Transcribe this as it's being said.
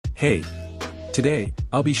Hey! Today,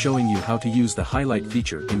 I'll be showing you how to use the highlight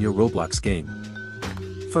feature in your Roblox game.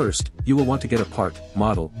 First, you will want to get a part,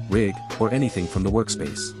 model, rig, or anything from the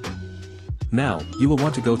workspace. Now, you will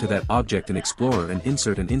want to go to that object in Explorer and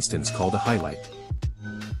insert an instance called a highlight.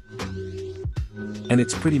 And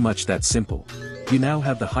it's pretty much that simple. You now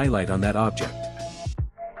have the highlight on that object.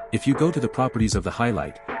 If you go to the properties of the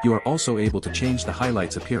highlight, you are also able to change the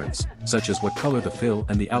highlight's appearance, such as what color the fill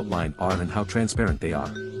and the outline are and how transparent they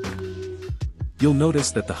are. You'll notice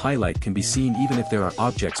that the highlight can be seen even if there are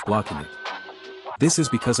objects blocking it. This is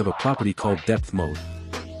because of a property called depth mode.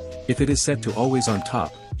 If it is set to always on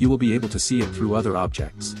top, you will be able to see it through other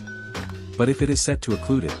objects. But if it is set to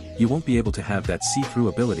occluded, you won't be able to have that see-through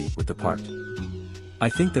ability with the part. I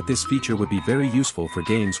think that this feature would be very useful for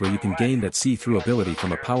games where you can gain that see-through ability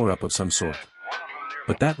from a power-up of some sort.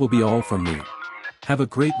 But that will be all from me. Have a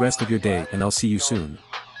great rest of your day and I'll see you soon.